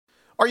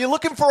Are you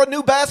looking for a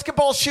new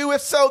basketball shoe?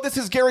 If so, this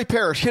is Gary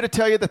Parrish here to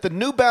tell you that the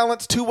New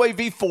Balance 2-Way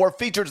V4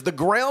 features the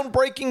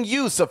groundbreaking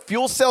use of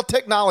fuel cell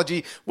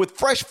technology with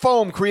fresh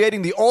foam,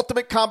 creating the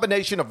ultimate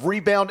combination of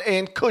rebound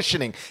and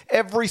cushioning.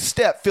 Every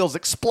step feels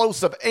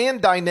explosive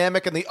and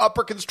dynamic, and the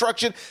upper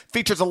construction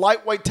features a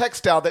lightweight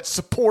textile that's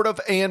supportive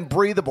and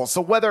breathable.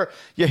 So whether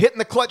you're hitting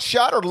the clutch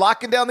shot or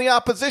locking down the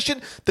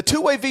opposition, the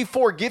 2-Way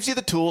V4 gives you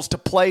the tools to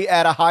play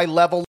at a high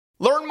level.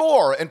 Learn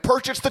more and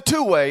purchase the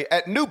 2-Way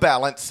at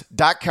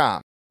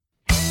newbalance.com.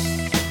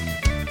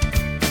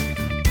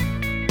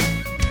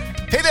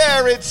 Hey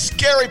there, it's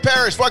Gary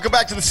Parrish. Welcome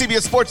back to the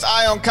CBS Sports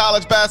Eye on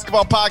College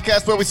Basketball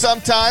Podcast, where we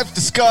sometimes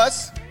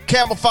discuss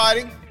camel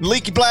fighting.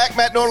 Leaky Black,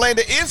 Matt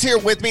Norlander is here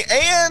with me.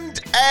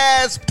 And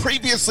as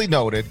previously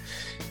noted,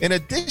 in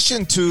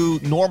addition to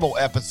normal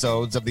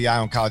episodes of the Eye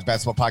on College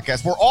Basketball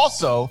Podcast, we're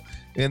also,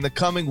 in the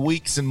coming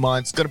weeks and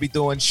months, going to be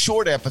doing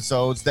short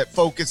episodes that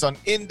focus on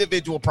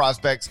individual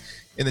prospects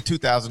in the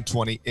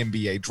 2020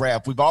 NBA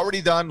Draft. We've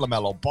already done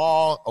LaMelo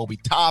Ball, Obi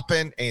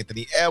Toppin,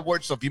 Anthony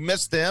Edwards. So if you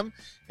missed them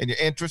and you're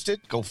interested,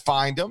 go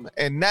find them.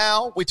 And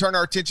now we turn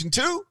our attention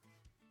to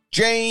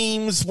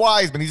James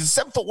Wiseman. He's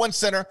a 7'1"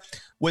 center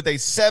with a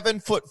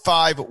 7'5"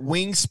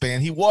 wingspan.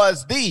 He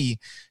was the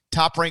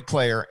top-ranked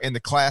player in the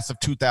class of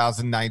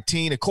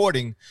 2019,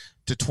 according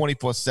to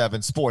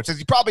 24/7 Sports. As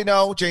you probably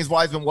know, James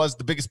Wiseman was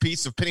the biggest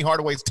piece of Penny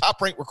Hardaway's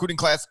top-ranked recruiting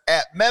class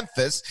at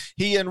Memphis.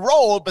 He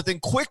enrolled, but then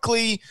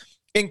quickly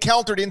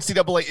encountered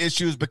NCAA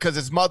issues because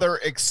his mother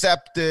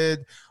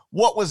accepted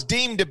what was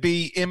deemed to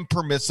be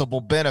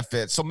impermissible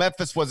benefits. So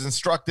Memphis was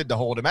instructed to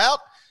hold him out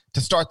to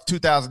start the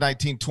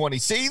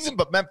 2019-20 season,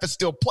 but Memphis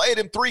still played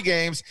him 3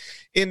 games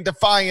in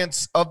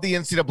defiance of the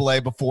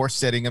NCAA before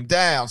setting him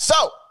down.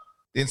 So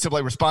the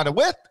NCAA responded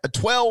with a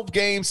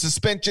 12-game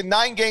suspension,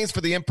 9 games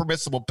for the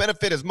impermissible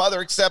benefit his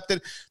mother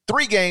accepted,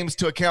 3 games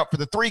to account for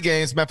the 3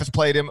 games Memphis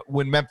played him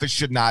when Memphis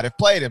should not have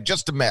played him.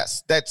 Just a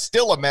mess. That's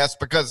still a mess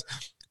because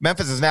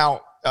Memphis is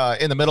now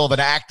in the middle of an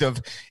active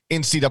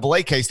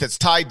NCAA case that's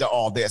tied to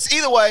all this.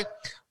 Either way,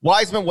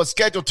 Wiseman was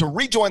scheduled to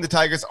rejoin the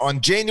Tigers on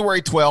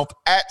January 12th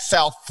at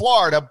South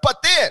Florida, but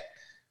then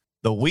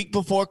the week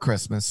before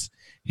Christmas,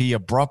 he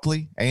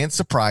abruptly and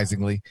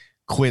surprisingly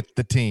quit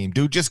the team.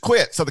 Dude just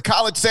quit. So the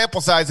college sample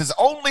size is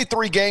only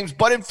 3 games,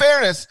 but in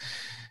fairness,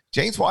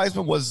 James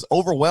Wiseman was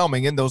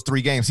overwhelming in those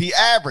 3 games. He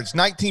averaged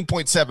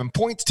 19.7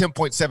 points,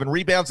 10.7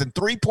 rebounds, and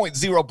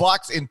 3.0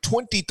 blocks in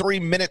 23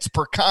 minutes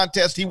per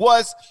contest. He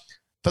was,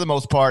 for the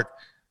most part,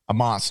 a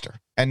monster.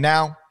 And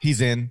now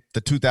he's in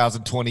the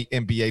 2020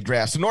 NBA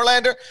Draft. So,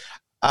 Norlander,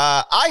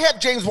 I have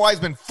James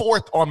Wiseman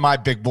 4th on my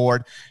big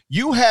board.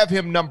 You have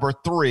him number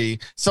 3.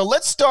 So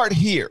let's start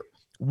here.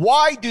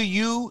 Why do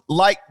you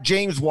like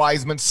James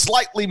Wiseman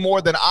slightly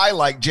more than I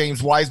like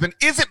James Wiseman?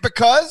 Is it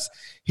because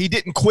he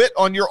didn't quit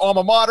on your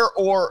alma mater,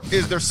 or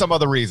is there some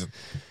other reason?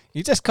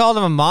 You just called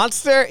him a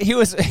monster?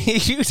 You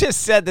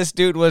just said this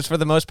dude was, for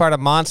the most part, a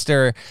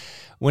monster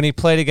when he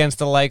played against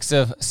the likes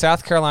of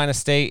South Carolina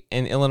State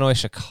and Illinois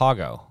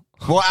Chicago.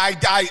 Well,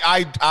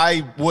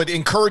 I would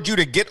encourage you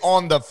to get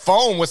on the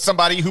phone with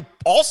somebody who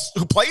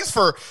plays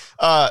for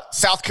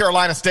South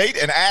Carolina State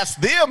and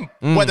ask them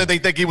whether they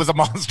think he was a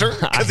monster,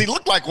 because he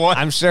looked like one.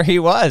 I'm sure he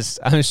was.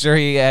 I'm sure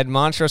he had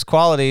monstrous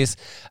qualities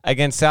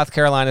against South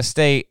Carolina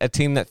State, a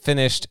team that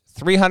finished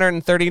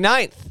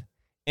 339th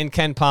in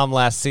Ken Palm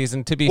last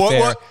season, to be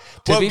fair.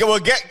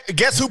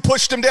 Guess who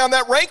pushed him down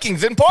that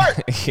rankings in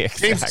part?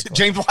 Exactly.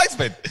 James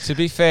Wiseman. To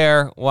be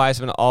fair,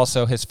 Wiseman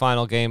also, his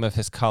final game of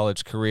his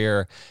college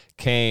career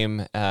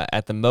came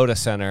at the Moda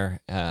Center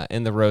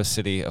in the Rose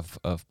City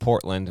of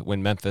Portland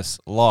when Memphis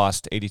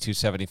lost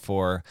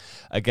 82-74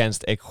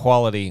 against a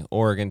quality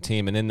Oregon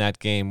team. And in that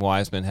game,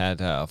 Wiseman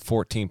had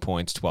 14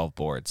 points, 12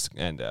 boards,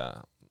 and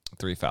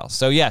 3 fouls.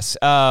 So, yes,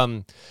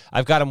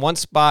 I've got him one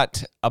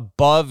spot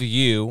above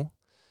you.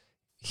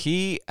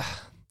 All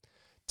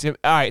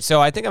right,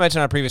 so I think I mentioned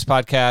on a previous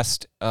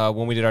podcast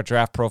when we did our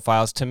draft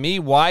profiles, to me,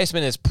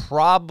 Wiseman is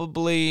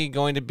probably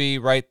going to be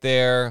right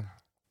there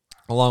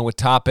along with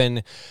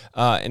Toppin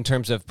in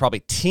terms of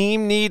probably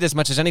team need as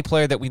much as any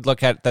player that we'd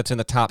look at that's in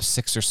the top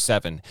 6 or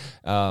 7.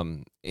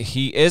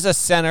 He is a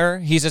center.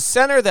 He's a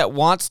center that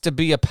wants to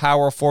be a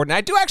power forward, and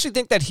I do actually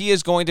think that he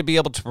is going to be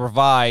able to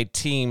provide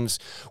teams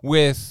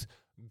with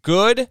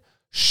good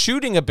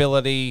shooting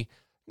ability,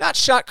 not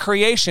shot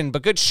creation,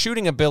 but good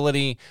shooting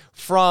ability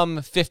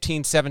from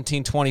 15,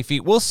 17, 20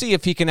 feet. We'll see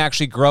if he can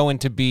actually grow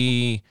into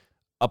be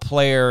a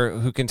player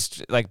who can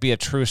be a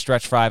true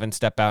stretch 5 and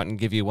step out and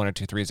give you 1 or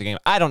 2 threes a game.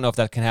 I don't know if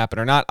that can happen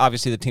or not.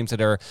 Obviously, the teams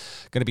that are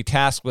going to be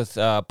tasked with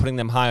putting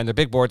them high on their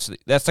big boards,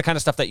 that's the kind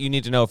of stuff that you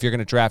need to know if you're going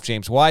to draft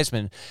James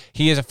Wiseman.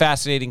 He is a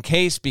fascinating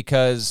case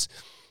because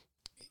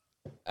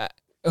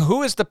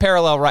who is the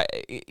parallel, right?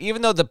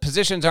 Even though the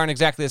positions aren't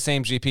exactly the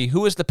same, GP,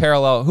 who is a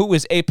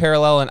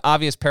parallel, an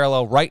obvious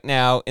parallel right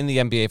now in the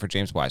NBA for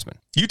James Wiseman?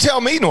 You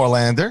tell me,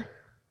 Norlander.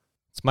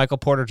 It's Michael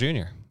Porter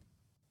Jr.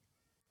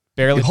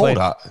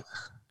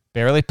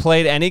 Barely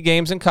played any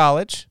games in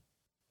college.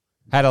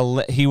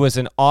 He was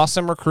an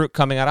awesome recruit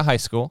coming out of high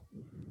school.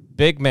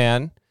 Big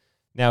man.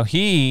 Now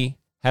he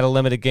had a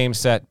limited game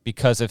set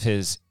because of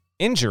his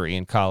injury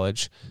in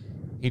college.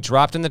 He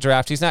dropped in the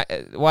draft.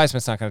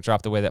 Wiseman's not going to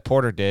drop the way that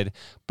Porter did,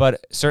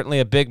 but certainly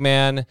a big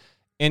man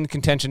in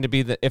contention to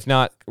be if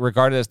not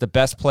regarded as the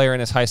best player in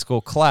his high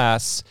school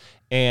class.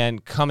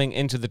 And coming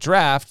into the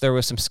draft, there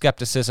was some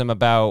skepticism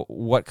about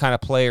what kind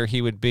of player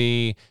he would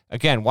be.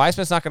 Again,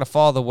 Wiseman's not going to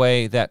fall the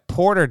way that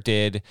Porter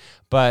did,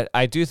 but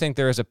I do think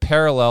there is a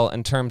parallel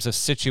in terms of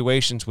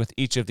situations with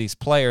each of these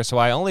players. So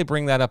I only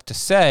bring that up to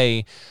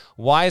say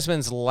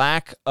Wiseman's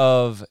lack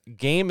of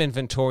game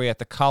inventory at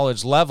the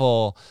college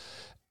level,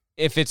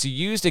 if it's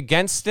used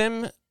against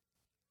him,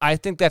 I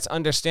think that's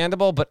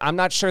understandable, but I'm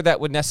not sure that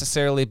would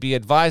necessarily be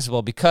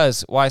advisable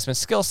because Wiseman's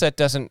skill set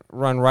doesn't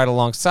run right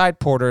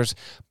alongside Porter's.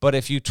 But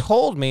if you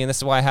told me, and this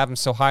is why I have him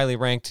so highly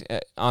ranked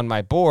on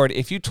my board,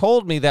 if you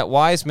told me that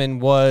Wiseman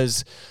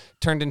was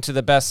turned into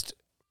the best,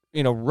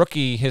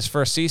 rookie his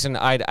first season,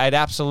 I'd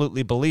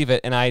absolutely believe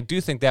it. And I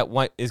do think that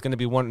is going to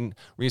be one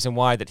reason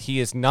why that he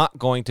is not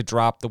going to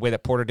drop the way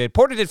that Porter did.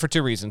 Porter did for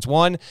two reasons.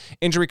 One,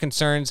 injury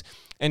concerns,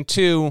 and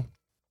two,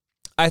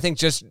 I think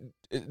just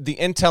the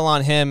intel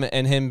on him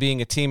and him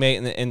being a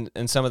teammate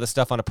and some of the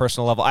stuff on a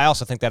personal level, I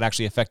also think that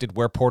actually affected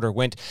where Porter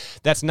went.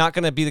 That's not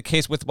going to be the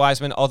case with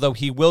Wiseman, although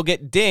he will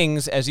get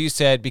dings, as you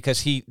said, because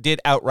he did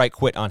outright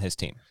quit on his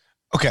team.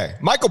 Okay,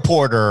 Michael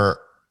Porter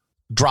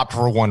dropped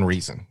for one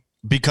reason,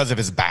 because of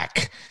his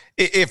back.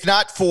 If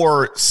not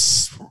for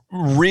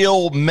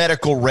real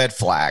medical red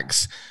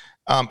flags,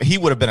 he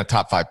would have been a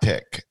top 5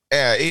 pick.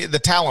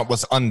 The talent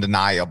was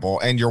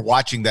undeniable, and you're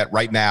watching that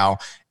right now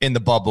in the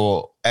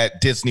bubble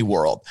at Disney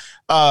World.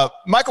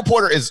 Michael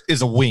Porter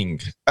is a wing.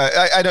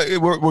 I know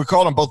we're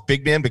calling them both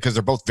big men because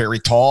they're both very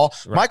tall.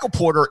 Right. Michael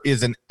Porter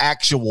is an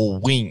actual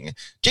wing.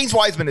 James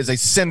Wiseman is a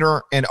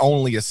center and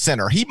only a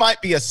center. He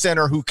might be a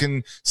center who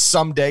can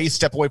someday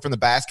step away from the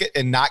basket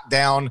and knock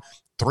down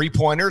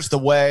three-pointers the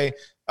way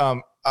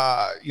I'm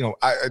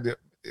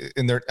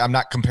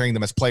not comparing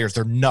them as players.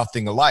 They're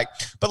nothing alike.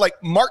 But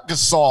like Marc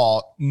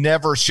Gasol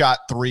never shot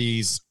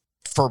threes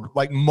for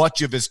like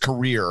much of his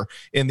career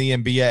in the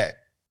NBA.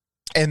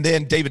 And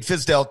then David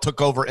Fizdale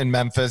took over in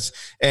Memphis,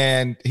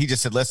 and he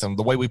just said, listen,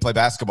 the way we play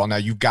basketball now,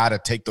 you've got to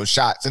take those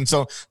shots. And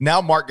so now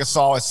Marc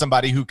Gasol is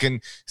somebody who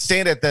can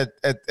stand at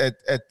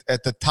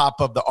the top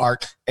of the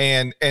arc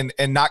and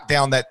knock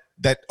down that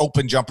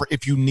open jumper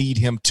if you need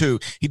him to.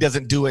 He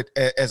doesn't do it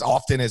as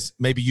often as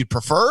maybe you'd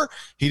prefer.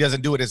 He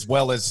doesn't do it as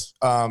well as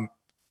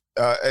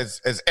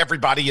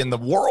everybody in the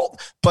world,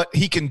 but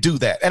he can do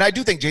that. And I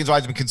do think James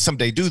Wiseman can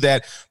someday do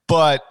that,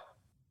 but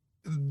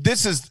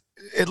this is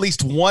at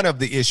least one of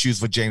the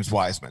issues with James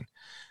Wiseman.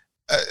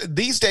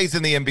 These days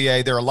in the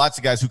NBA, there are lots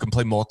of guys who can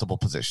play multiple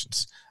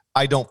positions.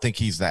 I don't think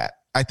he's that.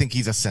 I think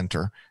he's a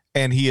center,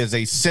 and he is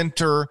a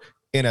center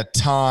in a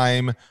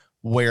time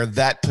where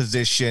that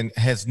position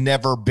has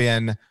never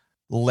been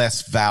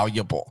less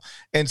valuable.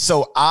 And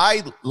so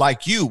I,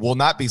 like you, will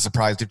not be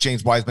surprised if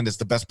James Wiseman is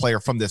the best player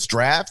from this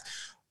draft.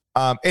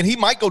 And he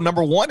might go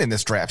number 1 in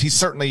this draft. He's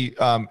certainly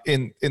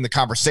in the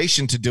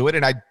conversation to do it.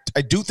 And I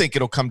do think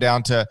it'll come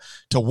down to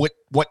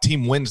what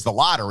team wins the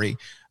lottery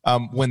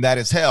when that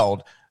is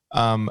held.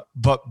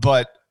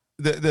 But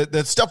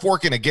the stuff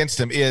working against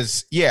him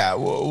is,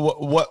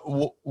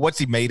 what's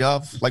he made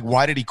of? Like,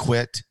 why did he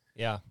quit?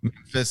 Yeah,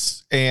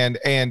 Memphis, and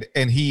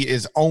he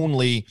is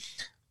only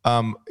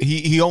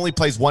he only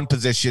plays one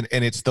position,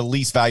 and it's the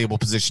least valuable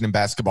position in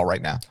basketball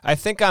right now. I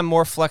think I'm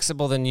more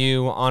flexible than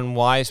you on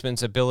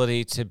Wiseman's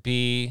ability to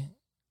be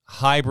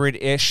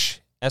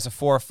hybrid-ish as a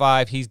 4 or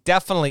 5. He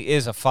definitely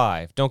is a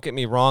 5. Don't get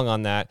me wrong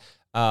on that.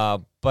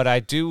 But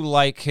I do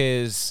like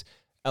his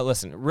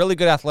really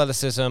good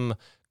athleticism,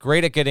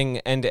 great at getting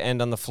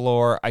end-to-end on the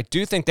floor. I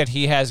do think that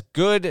he has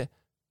good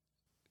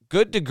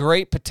to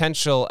great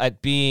potential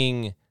at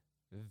being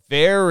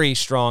very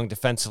strong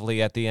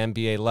defensively at the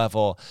NBA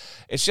level.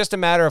 It's just a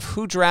matter of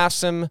who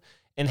drafts him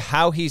and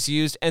how he's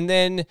used. And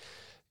then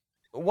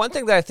one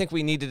thing that I think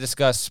we need to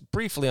discuss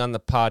briefly on the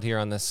pod here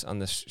on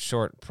this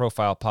short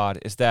profile pod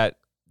is that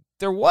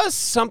there was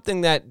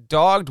something that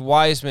dogged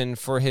Wiseman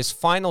for his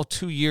final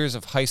 2 years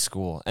of high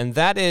school, and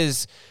that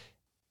is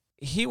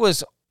he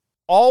was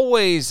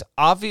always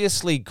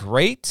obviously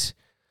great,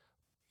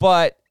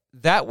 but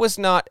that was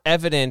not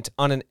evident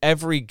on an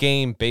every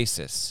game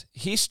basis.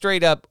 He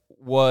straight up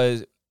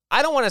was,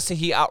 I don't want to say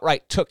he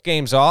outright took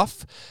games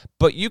off,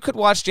 but you could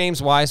watch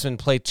James Wiseman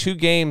play 2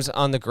 games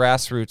on the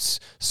grassroots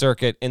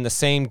circuit in the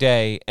same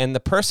day, and the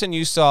person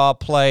you saw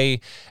play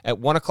at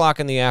 1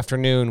 o'clock in the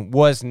afternoon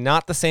was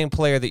not the same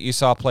player that you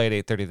saw play at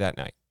 8:30 that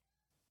night.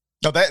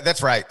 No,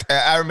 that's right.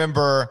 I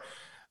remember,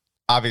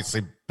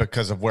 obviously,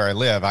 because of where I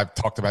live, I've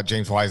talked about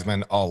James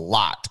Wiseman a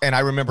lot, and I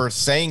remember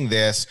saying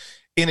this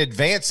in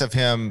advance of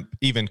him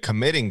even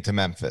committing to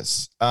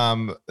Memphis,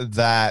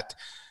 that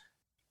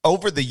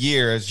over the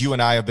years, you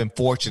and I have been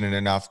fortunate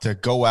enough to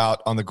go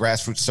out on the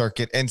grassroots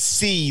circuit and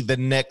see the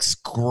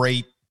next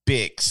great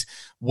bigs,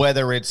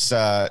 whether it's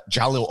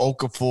Jahlil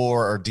Okafor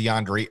or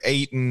DeAndre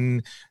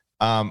Ayton,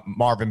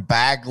 Marvin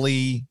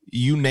Bagley,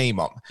 you name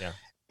them. Yeah.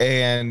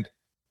 And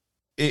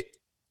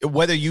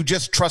whether you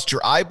just trust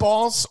your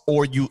eyeballs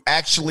or you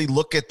actually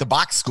look at the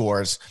box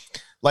scores,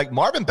 like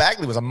Marvin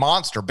Bagley was a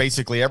monster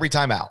basically every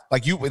time out.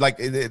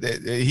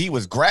 He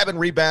was grabbing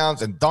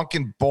rebounds and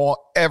dunking ball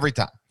every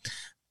time.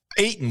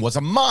 Ayton was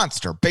a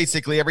monster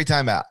basically every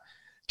time out.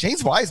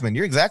 James Wiseman,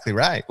 you're exactly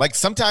right. Like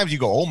sometimes you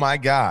go, oh my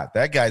God,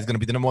 that guy's going to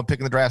be the number one pick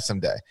in the draft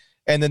someday.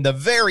 And then the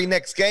very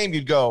next game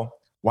you'd go,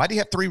 why do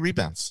you have 3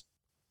 rebounds?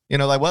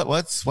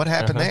 What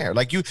happened there?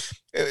 Like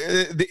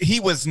he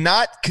was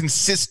not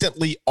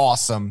consistently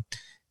awesome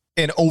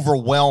and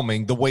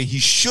overwhelming the way he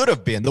should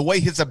have been, the way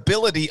his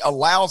ability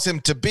allows him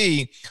to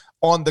be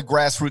on the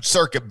grassroots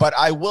circuit. But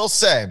I will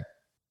say,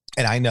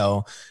 and I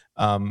know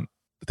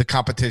the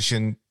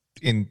competition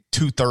in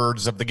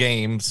 2/3 of the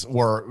games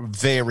were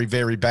very,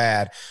 very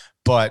bad,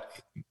 but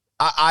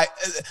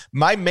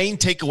my main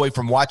takeaway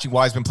from watching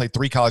Wiseman play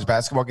 3 college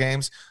basketball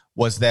games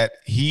was that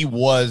he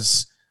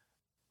was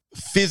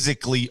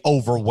physically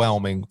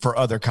overwhelming for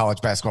other college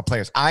basketball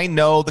players. I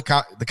know the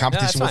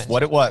competition was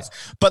what it was,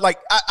 but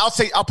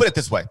I'll put it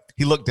this way.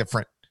 He looked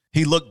different.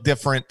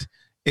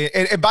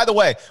 And by the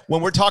way,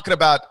 when we're talking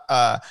about,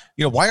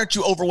 why aren't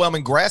you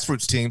overwhelming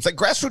grassroots teams? Like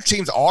grassroots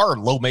teams are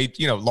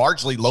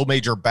largely low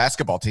major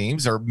basketball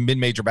teams or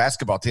mid-major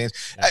basketball teams.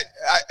 Yeah.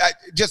 I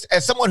just,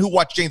 as someone who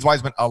watched James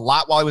Wiseman a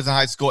lot while he was in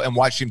high school and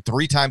watched him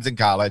 3 times in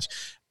college,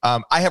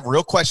 I have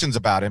real questions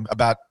about him,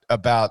 about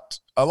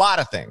a lot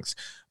of things,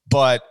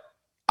 but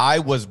I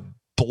was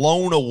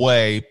blown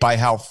away by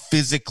how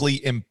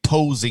physically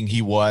imposing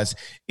he was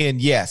in,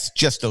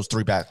 just those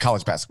 3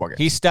 college basketball games.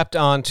 He stepped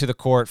onto the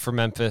court for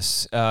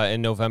Memphis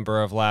in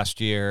November of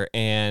last year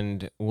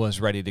and was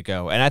ready to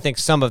go. And I think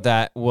some of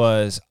that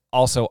was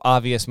also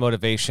obvious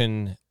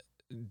motivation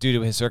due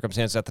to his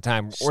circumstances at the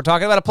time. We're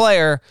talking about a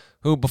player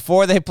who,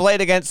 before they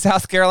played against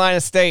South Carolina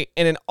State,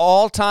 in an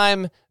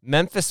all-time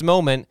Memphis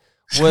moment,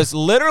 was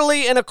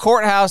literally in a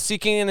courthouse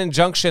seeking an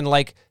injunction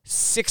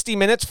 60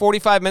 minutes,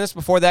 45 minutes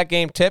before that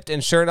game tipped,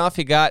 and sure enough,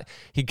 he got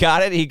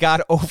it. He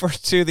got over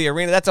to the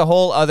arena. That's a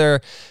whole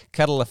other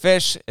kettle of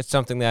fish. It's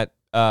something that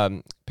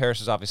Parrish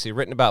has obviously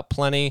written about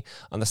plenty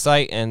on the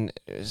site, and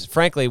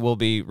frankly will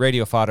be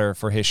radio fodder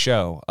for his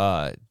show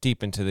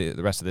deep into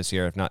the rest of this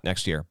year, if not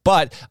next year.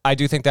 But I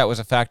do think that was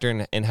a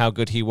factor in how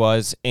good he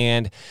was,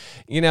 and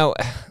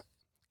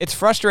it's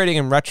frustrating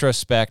in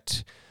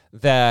retrospect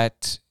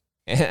that.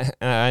 And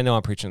I know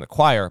I'm preaching to the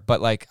choir,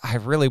 but I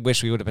really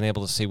wish we would have been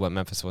able to see what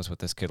Memphis was with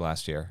this kid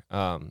last year,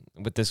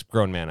 with this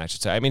grown man, I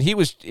should say. I mean,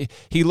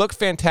 he looked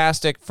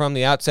fantastic from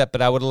the outset,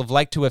 but I would have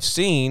liked to have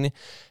seen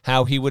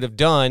how he would have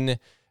done,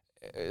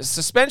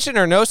 suspension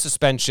or no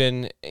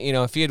suspension.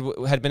 If he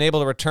had been able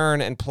to return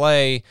and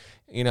play,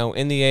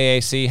 in the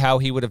AAC, how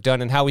he would have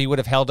done and how he would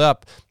have held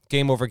up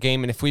game over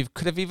game. And if we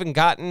could have even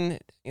gotten,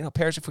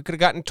 Parrish, if we could have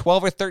gotten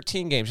 12 or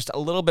 13 games, just a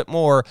little bit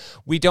more,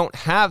 we don't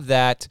have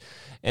that.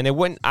 And it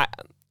wouldn't. I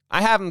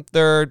have him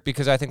 3rd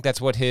because I think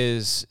that's what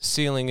his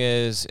ceiling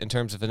is in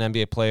terms of an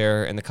NBA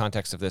player in the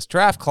context of this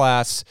draft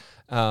class.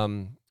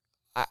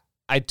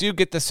 I do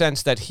get the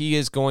sense that he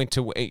is going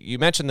to. You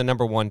mentioned the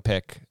number 1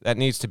 pick. That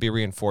needs to be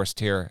reinforced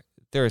here.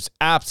 There is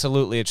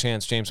absolutely a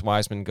chance James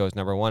Wiseman goes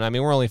number 1. I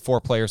mean, we're only 4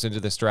 players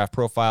into this draft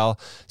profile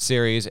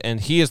series,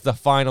 and he is the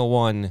final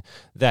one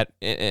that,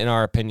 in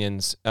our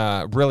opinions,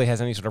 really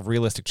has any sort of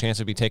realistic chance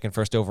to be taken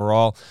first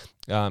overall.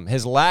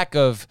 His lack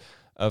of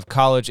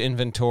college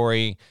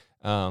inventory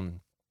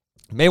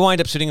may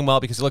wind up suiting him well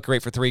because he looked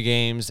great for 3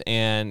 games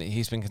and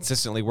he's been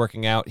consistently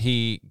working out.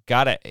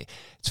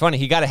 It's funny,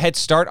 he got a head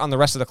start on the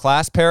rest of the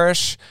class,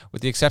 Parrish,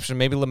 with the exception of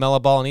maybe LaMelo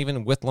Ball and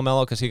even with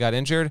LaMelo because he got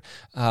injured.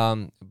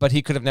 But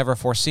he could have never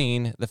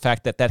foreseen the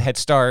fact that head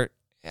start,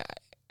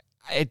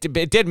 it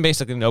did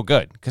basically no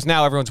good because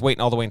now everyone's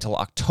waiting all the way until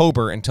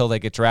October until they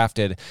get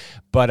drafted.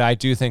 But I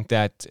do think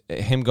that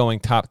him going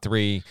top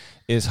 3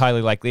 is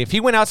highly likely. If he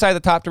went outside the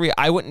top 3,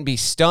 I wouldn't be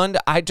stunned.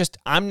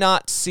 I'm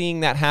not seeing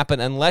that happen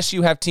unless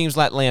you have teams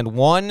that land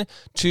 1,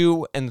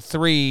 2, and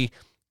 3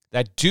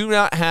 that do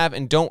not have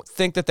and don't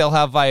think that they'll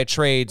have via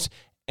trades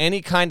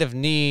any kind of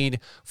need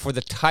for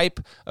the type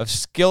of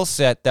skill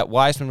set that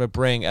Wiseman would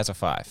bring as a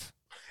 5.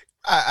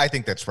 I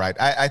think that's right.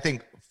 I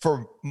think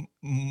for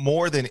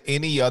more than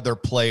any other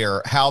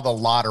player, how the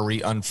lottery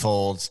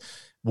unfolds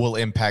will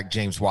impact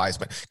James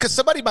Wiseman. Because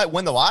somebody might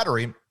win the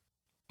lottery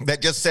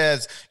that just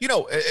says, you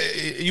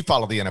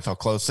follow the NFL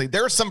closely.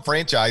 There are some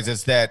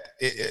franchises that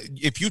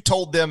if you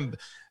told them,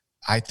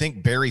 I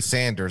think Barry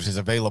Sanders is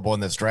available in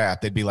this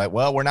draft, they'd be like,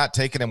 well, we're not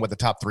taking him with the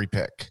top 3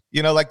 pick.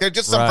 They're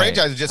just some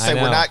franchises just say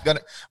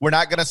we're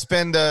not gonna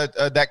spend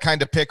that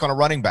kind of pick on a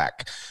running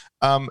back.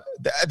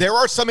 There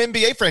are some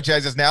NBA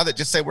franchises now that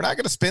just say we're not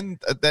going to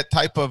spend that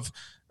type of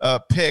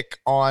pick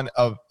on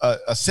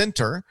a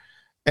center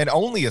and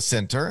only a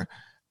center.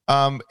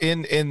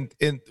 In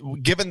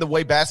given the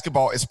way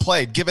basketball is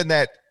played, given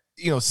that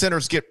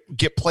centers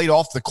get played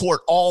off the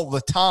court all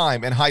the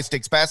time in high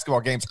stakes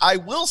basketball games, I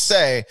will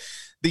say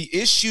the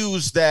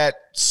issues that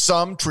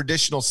some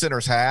traditional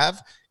centers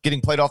have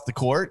getting played off the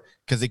court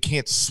because they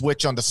can't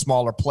switch onto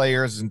smaller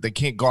players and they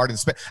can't guard and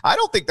spin. I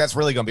don't think that's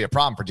really going to be a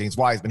problem for James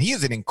Wiseman. He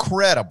is an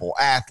incredible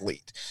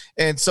athlete.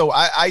 And so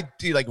I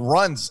do like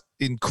runs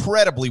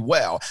incredibly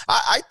well.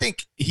 I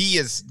think he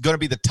is going to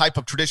be the type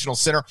of traditional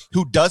center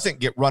who doesn't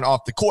get run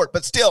off the court,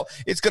 but still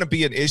it's going to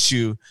be an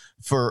issue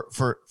for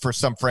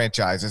some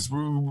franchises.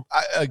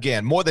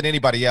 Again, more than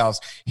anybody else,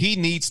 he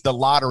needs the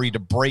lottery to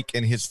break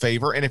in his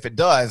favor. And if it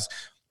does,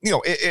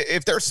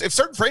 if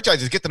certain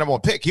franchises get the number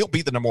one pick, he'll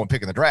be the number one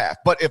pick in the draft.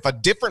 But if a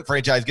different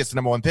franchise gets the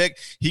number one pick,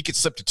 he could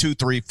slip to 2,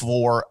 3,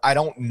 4. I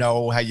don't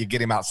know how you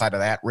get him outside of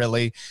that,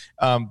 really.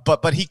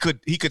 But he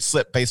could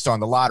slip based on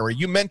the lottery.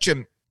 You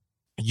mentioned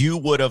you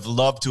would have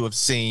loved to have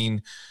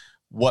seen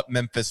what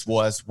Memphis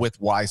was with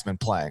Wiseman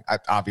playing.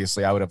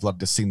 Obviously, I would have loved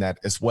to have seen that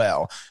as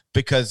well,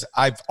 because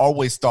I've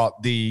always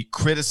thought the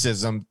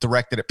criticism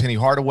directed at Penny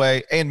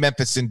Hardaway and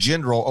Memphis in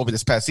general over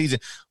this past season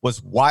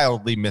was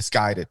wildly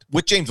misguided.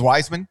 With James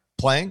Wiseman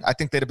playing, I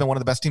think they'd have been one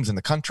of the best teams in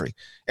the country.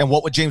 And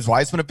what would James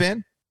Wiseman have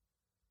been?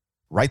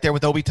 Right there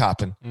with Obi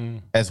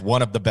Toppin as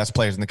one of the best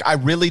players in the country.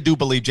 I really do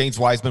believe James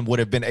Wiseman would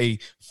have been a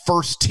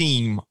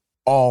first-team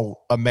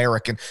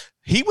All-American.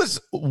 He was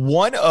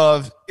one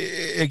of,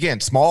 again,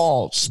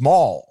 small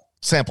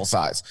sample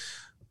size,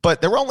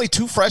 but there were only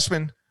 2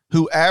 freshmen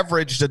who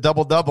averaged a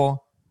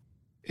double-double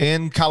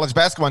in college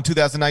basketball in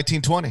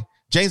 2019-20.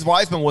 James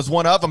Wiseman was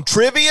one of them.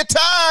 Trivia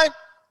time!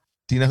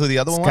 Do you know who the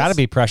other one was? It's got to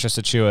be Precious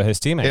Achiuwa, his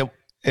teammate.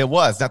 It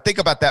was. Now think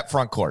about that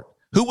front court.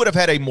 Who would have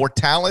had a more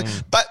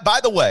talent? But by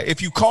the way,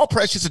 if you call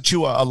Precious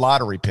Achiuwa a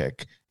lottery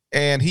pick,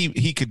 and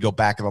he could go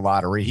back in the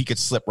lottery. He could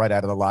slip right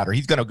out of the lottery.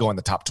 He's going to go in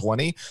the top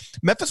 20.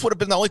 Memphis would have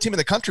been the only team in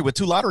the country with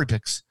 2 lottery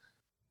picks.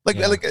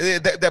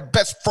 The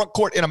best front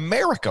court in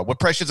America with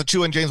Precious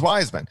Achiuwa and James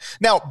Wiseman.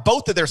 Now,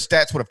 both of their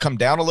stats would have come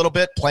down a little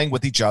bit playing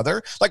with each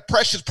other. Like,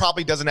 Precious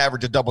probably doesn't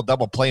average a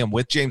double-double playing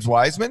with James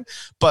Wiseman.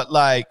 But,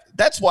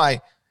 that's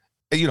why,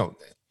 you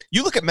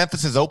look at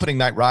Memphis's opening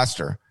night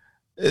roster.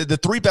 The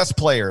 3 best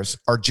players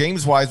are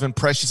James Wiseman,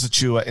 Precious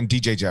Achiuwa, and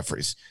DJ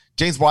Jeffries.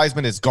 James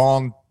Wiseman is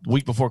gone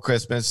week before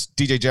Christmas.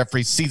 DJ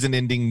Jeffries,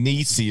 season-ending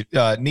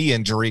knee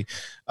injury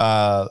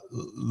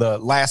the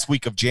last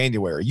week of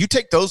January. You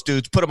take those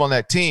dudes, put them on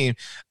that team.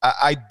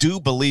 I do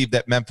believe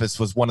that Memphis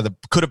was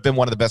could have been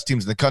one of the best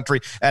teams in the country,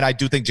 and I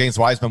do think James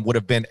Wiseman would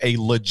have been a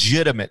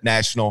legitimate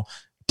national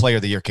Player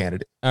of the Year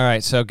candidate. All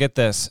right, so get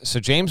this. So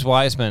James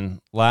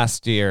Wiseman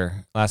last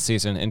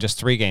season in just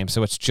 3 games,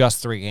 so it's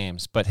just 3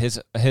 games, but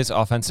his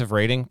offensive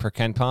rating per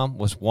KenPom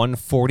was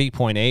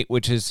 140.8,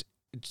 which is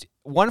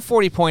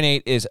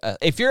 140.8 is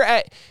if you're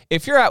at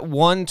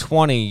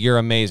 120, you're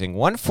amazing.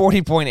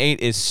 140.8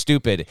 is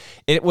stupid.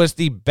 It was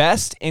the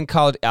best in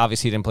college.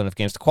 Obviously, he didn't play enough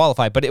games to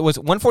qualify, but it was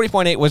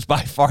 140.8 was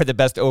by far the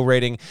best O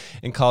rating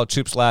in college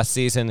hoops last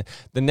season.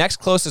 The next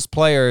closest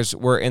players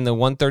were in the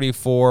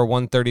 134,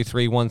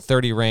 133,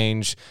 130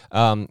 range.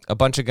 A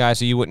bunch of guys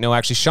that you wouldn't know.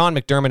 Actually, Sean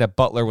McDermott at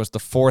Butler was the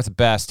 4th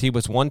best. He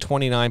was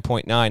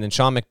 129.9, and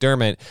Sean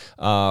McDermott,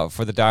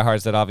 for the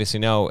diehards that obviously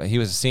know, he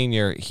was a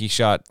senior. He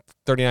shot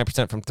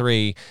 39% from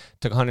 3,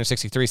 took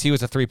 163. So he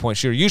was a 3-point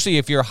shooter. Usually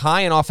if you're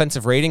high in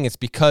offensive rating, it's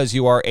because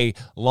you are a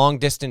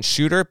long-distance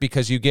shooter,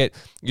 because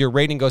your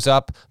rating goes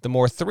up. The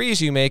more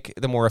threes you make,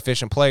 the more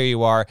efficient player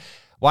you are.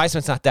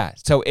 Wiseman's not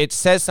that. So it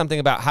says something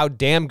about how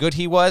damn good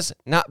he was,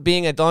 not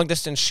being a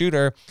long-distance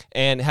shooter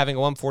and having a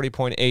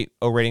 140.8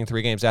 O rating in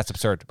 3 games. That's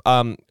absurd.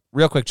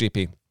 Real quick,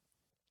 GP.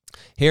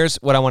 Here's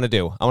what I want to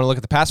do. I want to look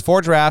at the past 4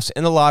 drafts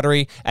in the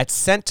lottery at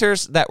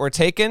centers that were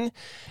taken,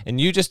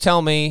 and you just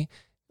tell me.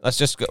 Let's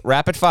just go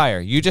rapid fire.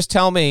 You just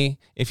tell me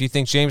if you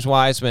think James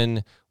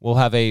Wiseman will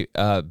have a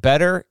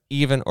better,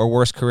 even, or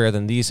worse career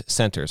than these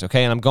centers,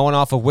 okay? And I'm going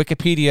off of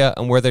Wikipedia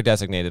and where they're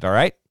designated, all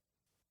right?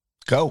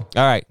 Go.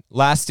 All right.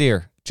 Last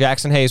year,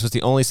 Jackson Hayes was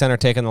the only center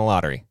taken in the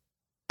lottery.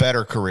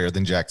 Better career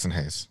than Jackson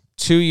Hayes.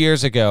 2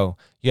 years ago,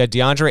 you had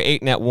DeAndre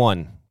Ayton at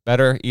 1.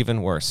 Better,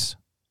 even, worse.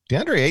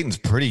 DeAndre Ayton's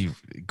pretty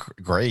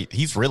great.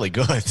 He's really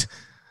good.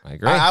 I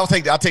agree. I'll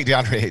take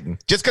DeAndre Ayton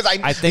just because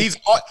I think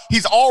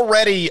he's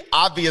already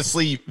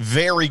obviously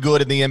very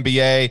good in the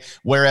NBA.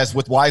 Whereas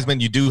with Wiseman,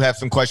 you do have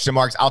some question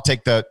marks. I'll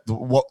take the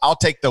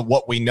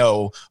what we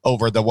know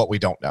over the what we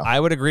don't know.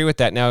 I would agree with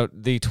that. Now,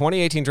 the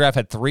 2018 draft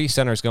had 3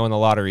 centers go in the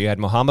lottery. You had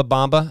Mohamed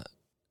Bamba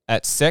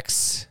at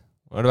 6.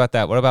 What about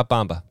that? What about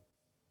Bamba?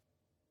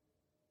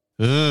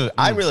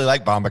 I really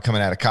like Bamba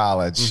coming out of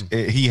college.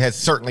 He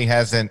certainly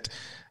hasn't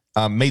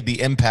made the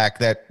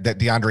impact that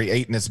DeAndre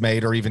Ayton has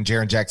made, or even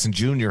Jaren Jackson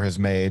Jr. has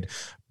made.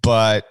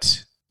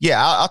 But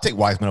yeah, I'll take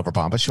Wiseman over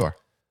Bamba, sure.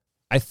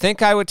 I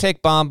think I would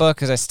take Bamba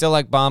because I still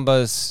like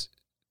Bamba's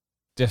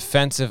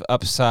defensive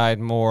upside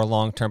more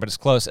long-term, but it's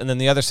close. And then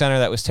the other center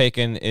that was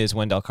taken is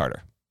Wendell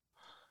Carter.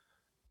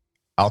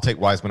 I'll take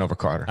Wiseman over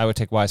Carter. I would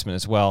take Wiseman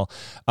as well.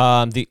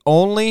 The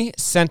only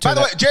center... By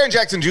the way, Jaren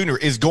Jackson Jr.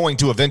 is going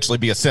to eventually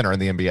be a center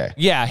in the NBA.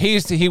 Yeah,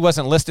 he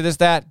wasn't listed as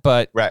that,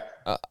 but... Right.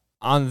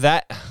 On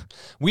that,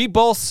 we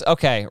both,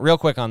 okay, real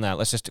quick on that.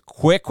 Let's just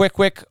quick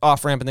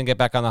off-ramp and then get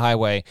back on the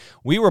highway.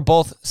 We were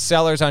both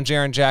sellers on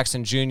Jaren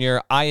Jackson Jr.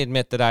 I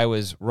admit that I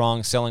was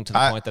wrong selling to the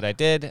point that I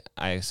did.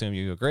 I assume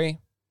you agree.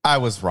 I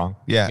was wrong.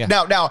 Yeah.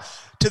 Now,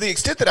 to the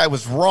extent that I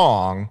was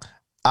wrong,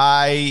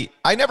 I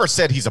never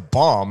said he's a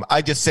bum.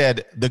 I just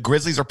said the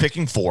Grizzlies are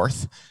picking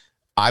fourth.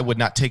 I would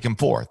not take him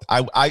fourth.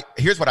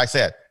 Here's what I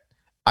said.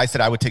 I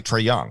said I would take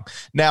Trae Young.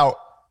 Now,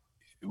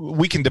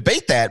 we can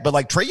debate that, but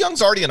like Trae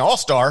Young's already an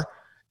all-star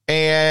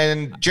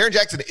and Jaren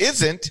Jackson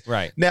isn't.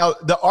 Right. Now,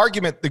 the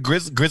argument the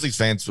Grizzlies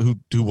fans who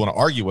want to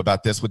argue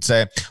about this would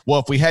say, well,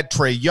 if we had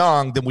Trae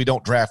Young, then we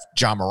don't draft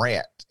Ja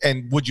Morant.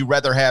 And would you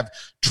rather have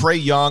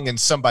Trae Young and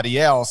somebody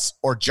else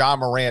or Ja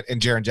Morant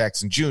and Jaren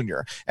Jackson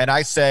Jr.? And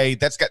I say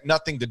that's got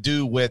nothing to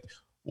do with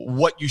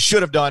what you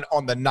should have done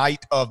on the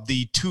night of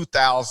the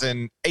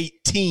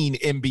 2018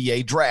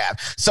 NBA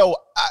draft. So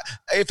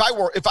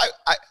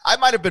I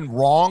might have been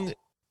wrong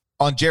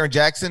on Jaren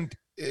Jackson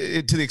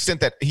to the extent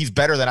that he's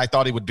better than I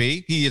thought he would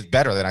be. He is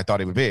better than I thought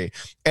he would be.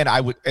 And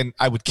I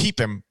would keep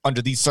him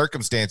under these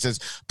circumstances.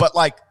 But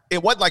like,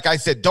 it wasn't like I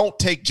said, don't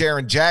take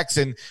Jaren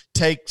Jackson,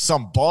 take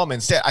some bum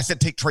instead. I said,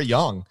 take Trae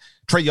Young.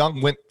 Trae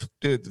Young went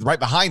right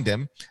behind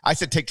him. I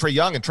said, take Trae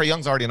Young, and Trae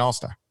Young's already an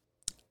all-star.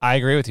 I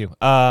agree with you.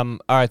 All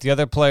right, the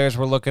other players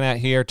we're looking at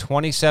here,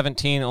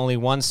 2017, only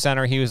one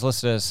center. He was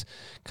listed as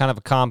kind of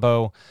a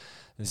combo.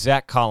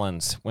 Zach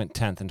Collins went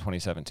 10th in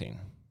 2017.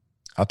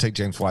 I'll take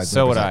James Wiseman.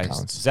 So would I.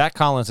 Zach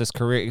Collins'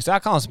 career.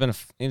 Zach Collins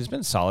has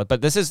been solid,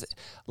 but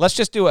let's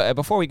just do it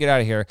before we get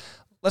out of here.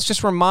 Let's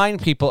just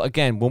remind people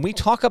again, when we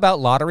talk about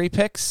lottery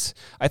picks,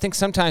 I think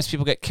sometimes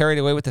people get carried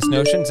away with this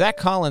notion. Zach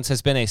Collins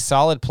has been a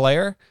solid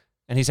player,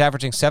 and he's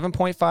averaging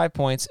 7.5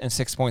 points and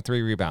 6.3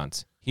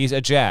 rebounds. He's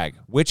a Jag,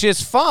 which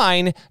is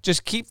fine.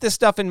 Just keep this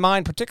stuff in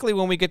mind, particularly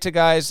when we get to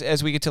guys,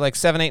 as we get to like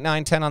 7, 8,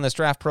 9, 10 on this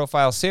draft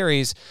profile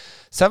series.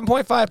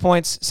 7.5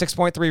 points,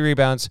 6.3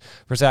 rebounds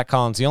for Zach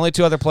Collins. The only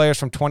two other players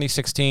from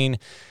 2016,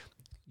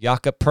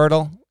 Jakob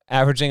Poeltl,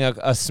 averaging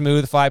a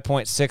smooth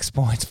 5.6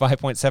 points,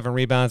 5.7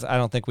 rebounds. I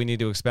don't think we need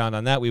to expound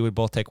on that. We would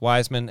both take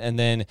Wiseman. And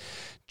then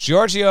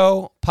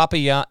Giorgio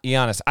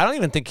Papagiannis. I don't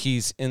even think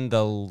he's in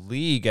the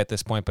league at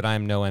this point, but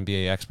I'm no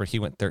NBA expert. He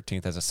went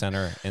 13th as a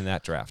center in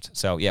that draft.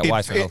 So, yeah,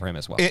 Wiseman over him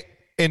as well.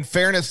 In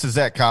fairness to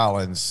Zach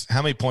Collins,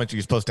 how many points are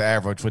you supposed to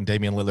average when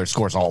Damian Lillard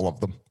scores all of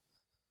them?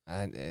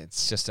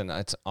 It's just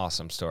it's an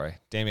awesome story.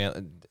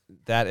 Damian,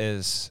 that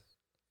is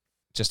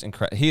just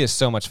incredible. He is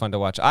so much fun to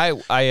watch.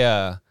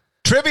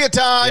 Trivia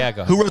time. Yeah,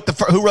 go ahead.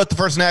 Who wrote the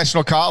first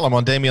national column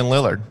on Damian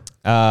Lillard?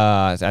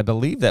 I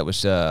believe that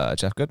was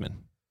Jeff Goodman.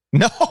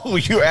 No,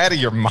 you out of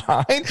your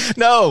mind?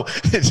 No,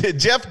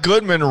 Jeff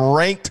Goodman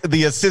ranked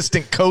the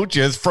assistant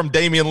coaches from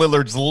Damian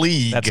Lillard's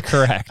league. That's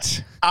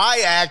correct.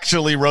 I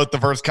actually wrote the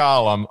first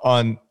column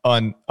on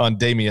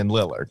Damian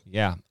Lillard.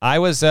 Yeah,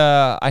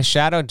 I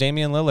shadowed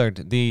Damian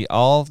Lillard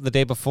all the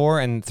day before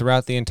and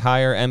throughout the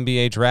entire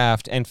NBA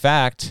draft. In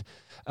fact,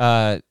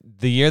 the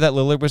year that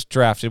Lillard was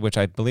drafted, which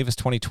I believe is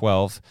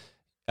 2012,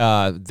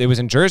 it was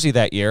in Jersey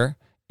that year.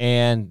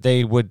 And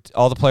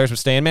all the players would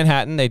stay in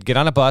Manhattan. They'd get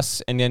on a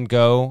bus and then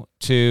go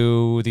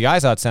to the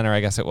Izod Center, I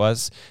guess it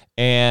was.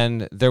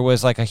 And there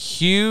was like a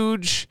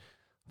huge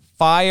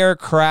fire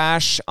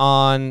crash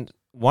on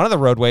one of the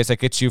roadways that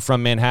gets you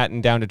from Manhattan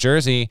down to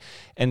Jersey.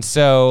 And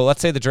so let's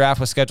say the draft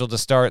was scheduled to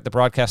start. The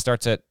broadcast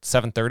starts at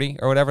 7:30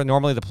 or whatever.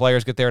 Normally the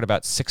players get there at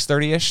about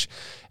 6:30-ish.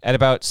 At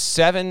about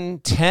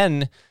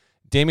 7:10,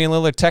 Damian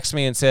Lillard texts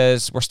me and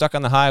says, we're stuck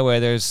on the highway.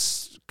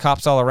 There's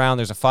cops all around.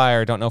 There's a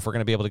fire. Don't know if we're going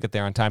to be able to get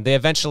there on time. They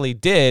eventually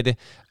did.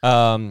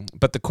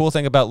 But the cool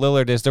thing about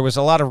Lillard is there was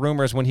a lot of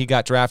rumors when he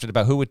got drafted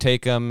about who would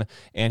take him,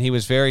 and he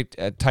was very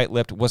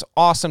tight-lipped. Was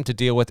awesome to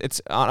deal with.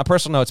 It's on a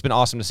personal note, it's been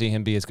awesome to see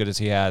him be as good as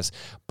he has.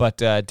 But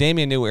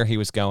Damian knew where he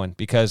was going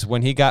because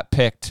when he got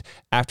picked,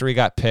 after he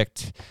got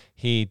picked,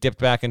 he dipped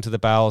back into the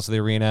bowels of the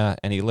arena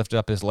and he lifted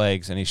up his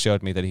legs and he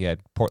showed me that he had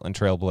Portland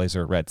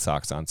Trailblazer Red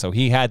Sox on. So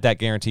he had that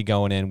guarantee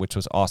going in, which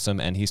was awesome,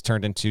 and he's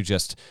turned into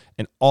just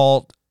an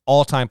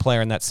all-time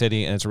player in that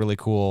city, and it's really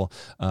cool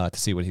to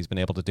see what he's been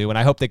able to do. And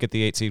I hope they get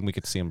the 8 seed and we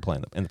get to see him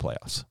play in the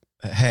playoffs.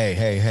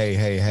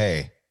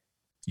 Hey.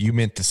 You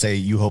meant to say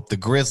you hope the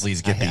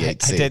Grizzlies get the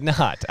 8 seed. I did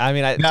not. I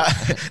mean,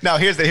 no,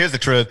 here's the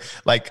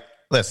truth. Like,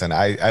 listen,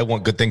 I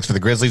want good things for the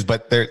Grizzlies,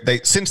 but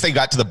they since they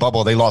got to the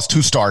bubble, they lost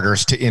 2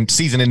 starters to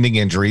season-ending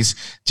injuries,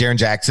 Jaren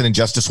Jackson and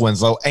Justice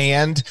Winslow,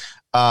 and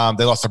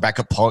they lost their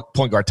backup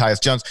point guard,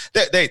 Tyus Jones.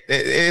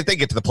 If they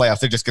get to the playoffs,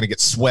 they're just going to get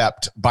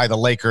swept by the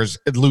Lakers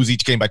and lose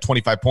each game by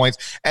 25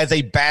 points. As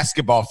a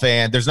basketball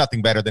fan, there's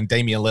nothing better than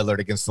Damian Lillard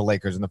against the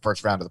Lakers in the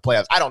first round of the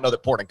playoffs. I don't know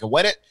that Portland can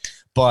win it,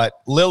 but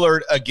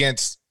Lillard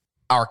against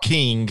our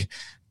king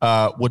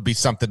would be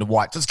something to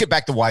watch. Let's get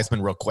back to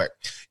Wiseman real quick.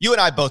 You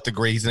and I both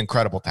agree he's an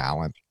incredible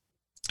talent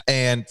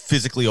and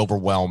physically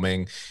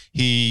overwhelming.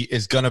 He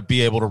is going to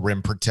be able to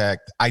rim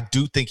protect. I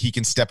do think he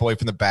can step away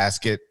from the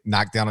basket,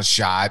 knock down a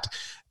shot.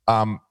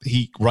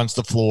 He runs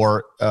the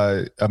floor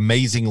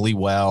amazingly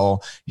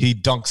well. He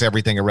dunks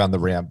everything around the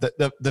rim.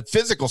 The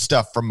physical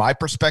stuff from my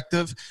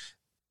perspective,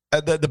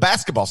 the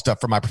basketball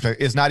stuff from my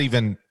perspective is not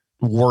even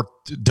worth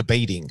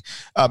debating.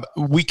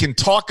 We can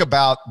talk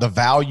about the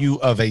value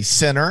of a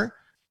center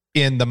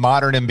in the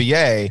modern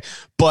NBA,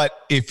 but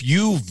if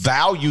you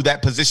value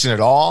that position at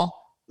all,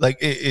 Like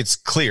it's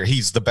clear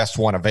he's the best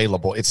one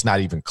available. It's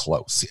not even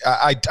close.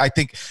 I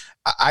think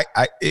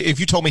if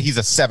you told me he's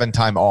a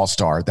 7-time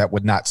All-Star, that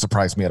would not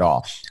surprise me at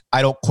all.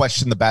 I don't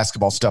question the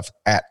basketball stuff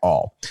at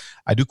all.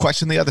 I do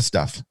question the other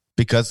stuff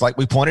because, like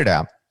we pointed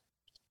out,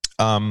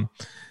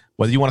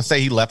 whether you want to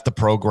say he left the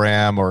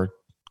program or,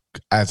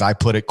 as I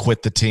put it,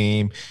 quit the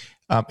team,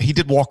 he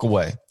did walk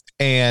away.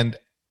 And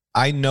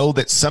I know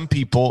that some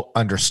people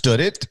understood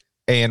it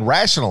and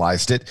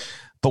rationalized it,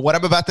 but what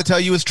I'm about to tell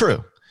you is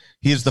true.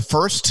 He is the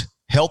first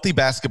healthy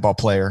basketball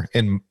player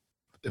in,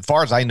 as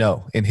far as I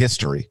know, in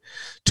history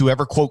to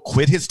ever, quote,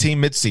 quit his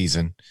team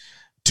midseason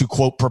to,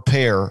 quote,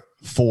 prepare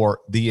for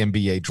the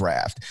NBA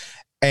draft.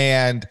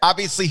 And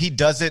obviously he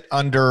does it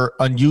under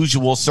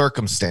unusual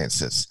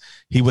circumstances.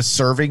 He was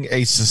serving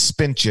a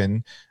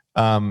suspension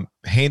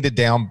handed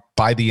down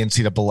by the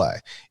NCAA.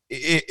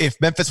 If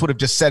Memphis would have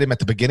just set him at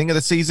the beginning of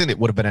the season, it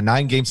would have been a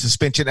 9-game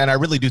suspension. And I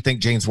really do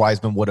think James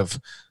Wiseman would have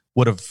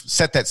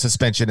set that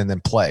suspension and then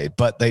played,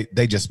 but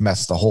they just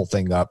messed the whole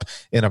thing up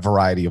in a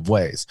variety of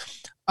ways.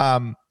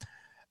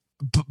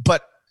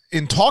 But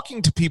in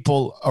talking to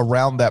people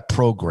around that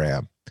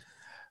program,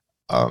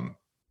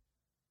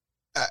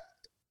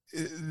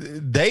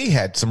 they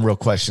had some real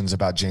questions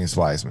about James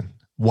Wiseman.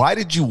 Why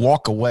did you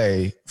walk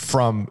away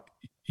from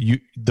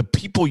the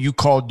people you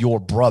called your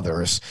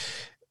brothers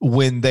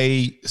when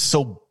they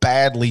so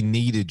badly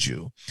needed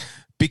you?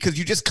 Because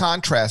you just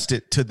contrast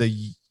it to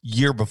the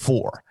year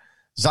before.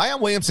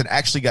 Zion Williamson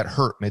actually got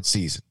hurt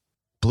midseason,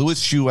 blew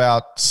his shoe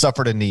out,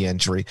 suffered a knee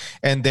injury.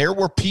 And there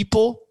were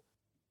people,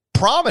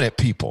 prominent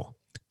people,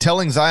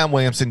 telling Zion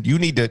Williamson, you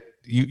need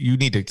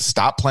to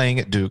stop playing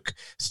at Duke,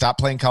 stop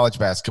playing college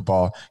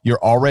basketball.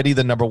 You're already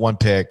the number 1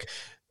 pick.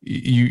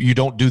 You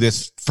don't do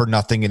this for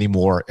nothing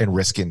anymore and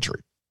risk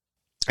injury.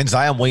 And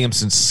Zion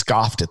Williamson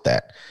scoffed at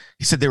that.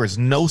 He said, there is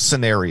no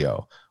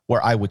scenario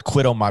where I would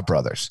quit on my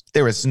brothers.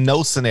 There is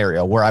no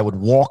scenario where I would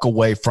walk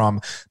away from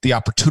the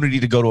opportunity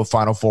to go to a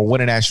Final Four,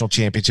 win a national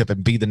championship,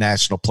 and be the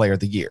national player of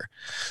the year.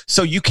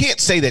 So you can't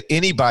say that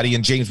anybody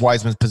in James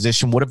Wiseman's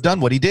position would have done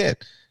what he did,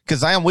 because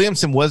Zion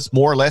Williamson was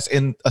more or less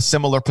in a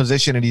similar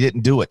position and he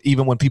didn't do it,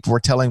 even when people were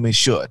telling him he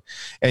should.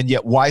 And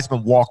yet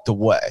Wiseman walked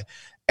away.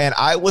 And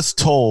I was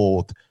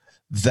told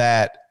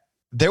that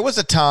there was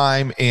a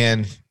time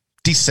in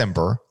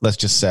December, let's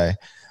just say,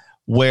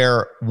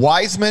 where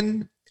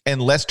Wiseman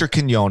and Lester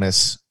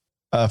Quinones,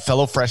 a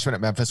fellow freshman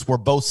at Memphis, were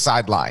both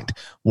sidelined.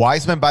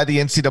 Wiseman by the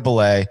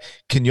NCAA,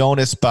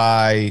 Quinones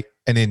by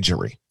an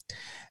injury.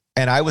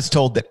 And I was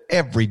told that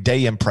every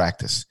day in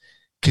practice,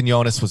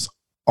 Quinones was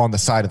on the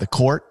side of the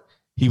court.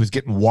 He was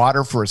getting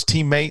water for his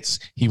teammates.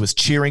 He was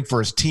cheering for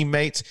his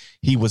teammates.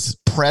 He was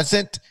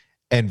present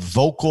and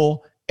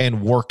vocal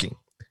and working.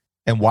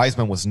 And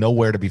Wiseman was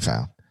nowhere to be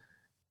found.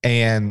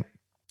 And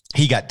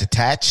he got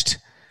detached,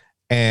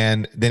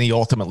 and then he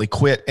ultimately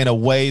quit in a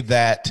way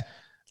that,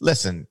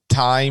 listen,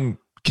 time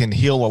can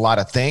heal a lot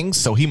of things.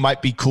 So he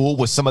might be cool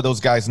with some of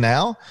those guys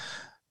now,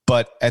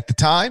 but at the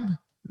time,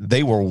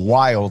 they were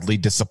wildly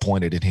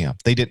disappointed in him.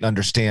 They didn't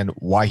understand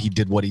why he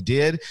did what he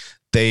did.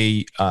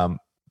 They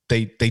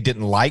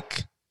didn't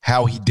like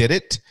how he did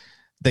it.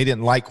 They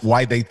didn't like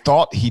why they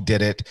thought he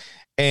did it.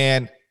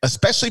 And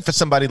especially for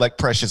somebody like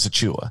Precious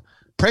Achiuwa.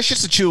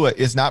 Precious Achiuwa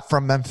is not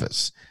from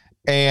Memphis.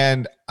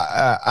 And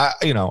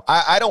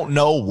I don't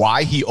know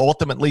why he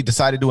ultimately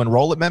decided to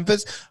enroll at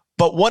Memphis,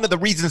 but one of the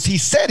reasons he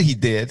said he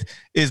did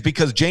is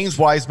because James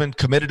Wiseman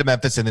committed to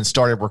Memphis and then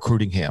started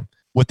recruiting him,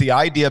 with the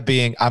idea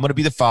being, I'm going to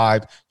be the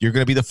 5, you're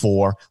going to be the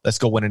 4, let's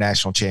go win a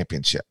national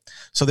championship.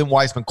 So then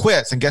Wiseman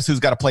quits, and guess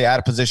who's got to play out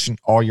of position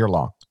all year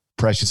long?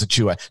 Precious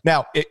Achiuwa.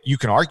 Now, you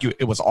can argue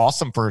it was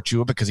awesome for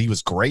Achiuwa because he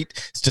was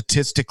great,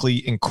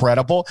 statistically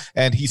incredible,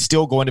 and he's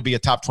still going to be a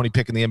top 20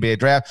 pick in the NBA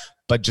draft.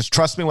 But just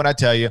trust me when I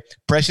tell you,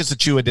 Precious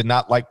Achiuwa did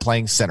not like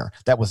playing center.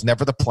 That was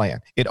never the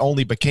plan. It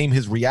only became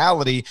his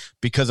reality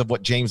because of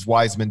what James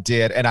Wiseman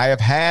did. And I have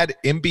had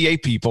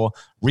NBA people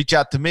reach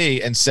out to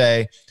me and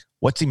say,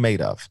 what's he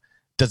made of?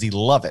 Does he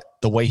love it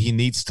the way he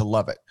needs to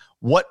love it?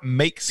 What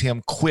makes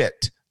him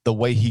quit the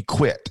way he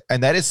quit?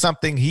 And that is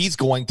something he's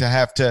going to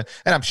have to,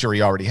 and I'm sure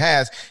he already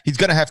has, he's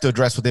going to have to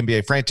address with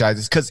NBA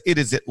franchises, because it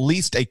is at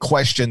least a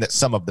question that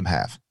some of them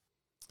have.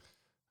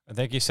 I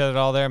think you said it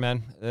all there,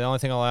 man. The only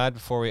thing I'll add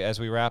as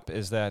we wrap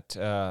is that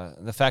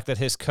the fact that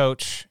his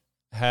coach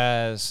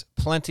has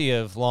plenty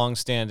of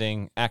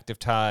long-standing active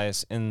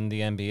ties in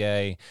the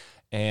NBA,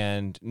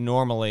 and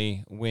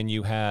normally when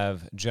you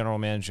have general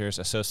managers,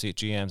 associate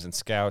GMs, and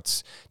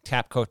scouts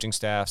tap coaching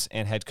staffs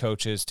and head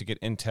coaches to get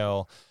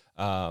intel,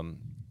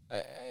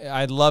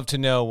 I'd love to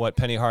know what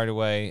Penny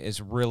Hardaway is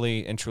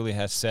really and truly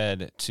has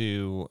said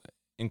to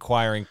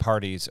inquiring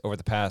parties over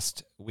the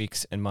past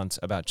weeks and months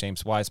about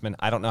James Wiseman.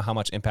 I don't know how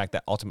much impact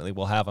that ultimately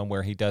will have on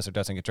where he does or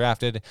doesn't get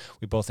drafted.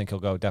 We both think he'll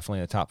go definitely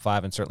in the top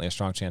 5 and certainly a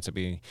strong chance of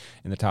being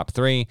in the top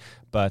 3.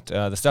 But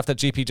the stuff that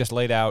GP just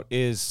laid out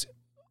is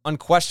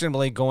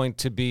unquestionably going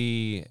to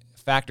be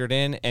factored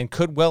in and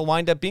could well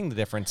wind up being the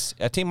difference.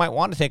 A team might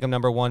want to take him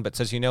number one, but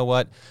says, you know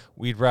what,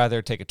 we'd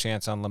rather take a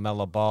chance on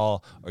LaMelo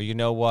Ball, or you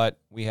know what,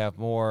 we have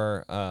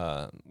more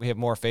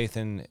faith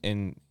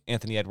in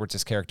Anthony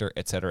Edwards' character,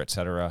 et cetera, et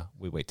cetera.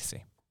 We wait to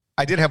see.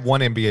 I did have one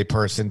NBA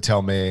person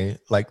tell me,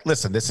 like,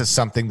 listen, this is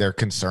something they're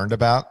concerned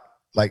about,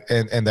 like,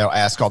 and they'll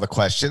ask all the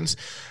questions.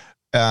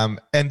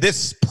 And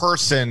this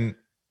person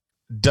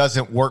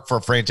doesn't work for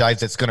a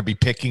franchise that's going to be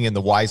picking in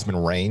the Wiseman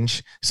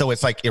range. So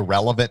it's like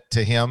irrelevant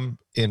to him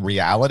in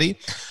reality.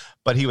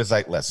 But he was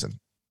like, listen,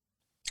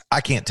 I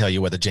can't tell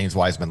you whether James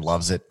Wiseman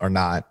loves it or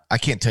not. I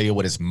can't tell you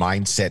what his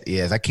mindset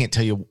is. I can't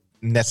tell you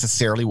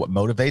necessarily what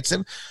motivates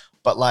him.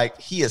 But,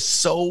 like, he is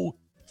so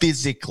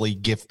physically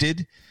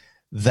gifted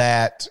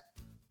that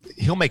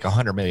he'll make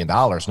 $100 million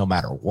no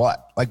matter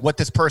what. Like, what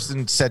this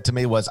person said to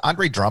me was,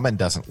 Andre Drummond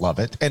doesn't love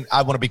it. And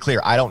I want to be clear,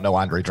 I don't know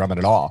Andre Drummond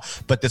at all,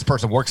 but this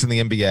person works in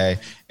the NBA,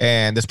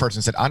 and this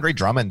person said Andre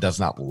Drummond does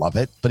not love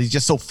it, but he's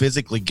just so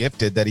physically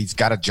gifted that he's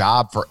got a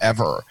job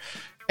forever.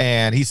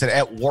 And he said,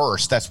 at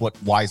worst, that's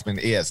what Wiseman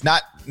is.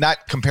 Not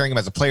comparing him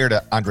as a player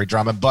to Andre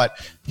Drummond,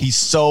 but he's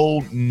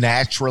so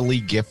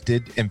naturally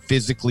gifted and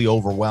physically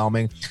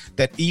overwhelming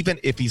that even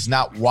if he's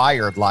not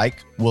wired,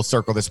 like, we'll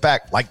circle this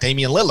back, like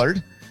Damian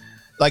Lillard,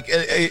 like,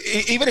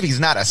 even if he's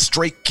not a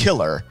straight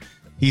killer,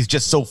 he's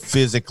just so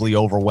physically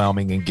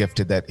overwhelming and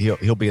gifted that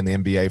he'll be in the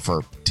NBA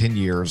for 10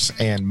 years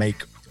and make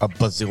 $1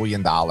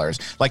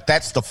 bazillion. Like,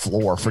 that's the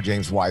floor for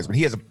James Wiseman.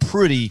 He has a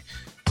pretty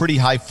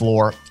high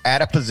floor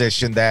at a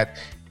position that,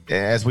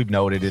 as we've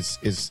noted,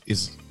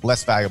 is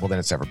less valuable than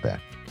it's ever been.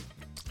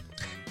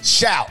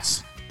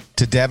 Shouts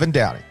to Devin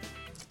Downey.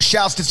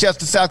 Shouts to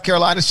Chester, South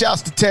Carolina.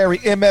 Shouts to Terry,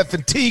 MF,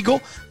 and Teagle.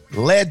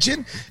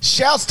 Legend.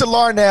 Shouts to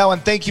Larnell,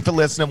 and thank you for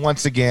listening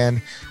once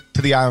again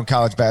to the Eye on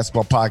College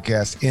Basketball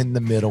Podcast in the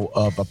middle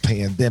of a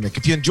pandemic.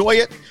 If you enjoy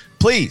it,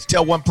 please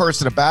tell one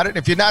person about it.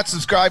 If you're not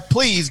subscribed,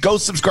 please go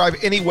subscribe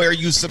anywhere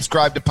you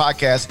subscribe to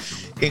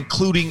podcasts,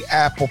 including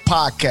Apple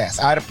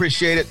Podcasts. I'd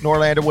appreciate it.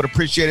 Norlander would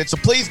appreciate it. So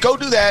please go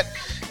do that,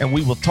 and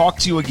we will talk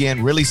to you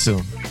again really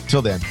soon.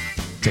 Till then,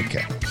 take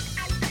care.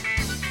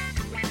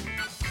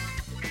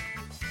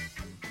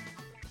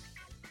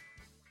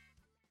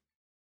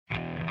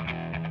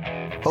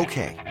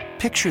 Okay,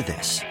 picture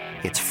this.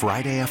 It's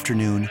Friday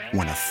afternoon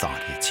when a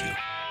thought hits you.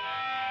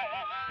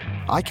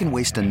 I can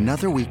waste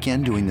another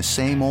weekend doing the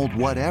same old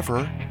whatever,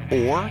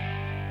 or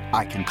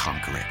I can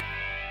conquer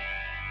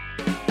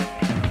it.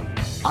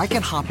 I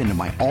can hop into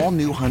my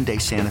all-new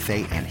Hyundai Santa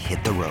Fe and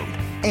hit the road.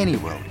 Any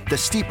road. The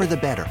steeper, the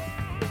better.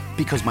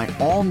 Because my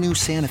all-new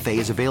Santa Fe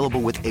is available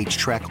with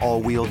H-Track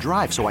all-wheel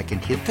drive, so I can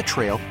hit the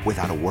trail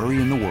without a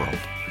worry in the world.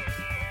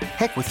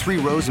 Heck, with 3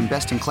 rows and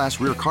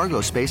best-in-class rear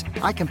cargo space,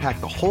 I can pack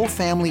the whole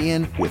family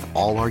in with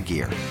all our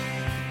gear.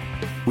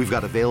 We've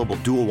got available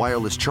dual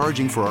wireless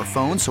charging for our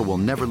phones, so we'll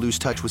never lose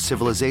touch with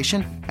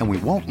civilization, and we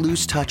won't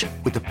lose touch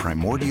with the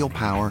primordial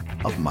power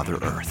of Mother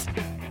Earth.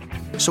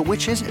 So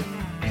which is it?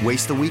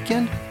 Waste the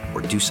weekend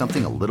or do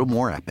something a little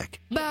more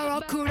epic?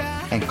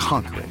 And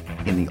conquer it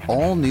in the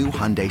all-new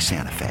Hyundai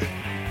Santa Fe.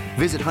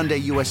 Visit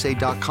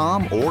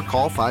HyundaiUSA.com or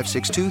call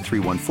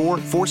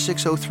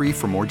 562-314-4603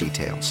 for more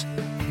details.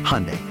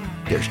 Hyundai,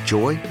 there's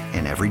joy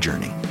in every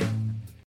journey.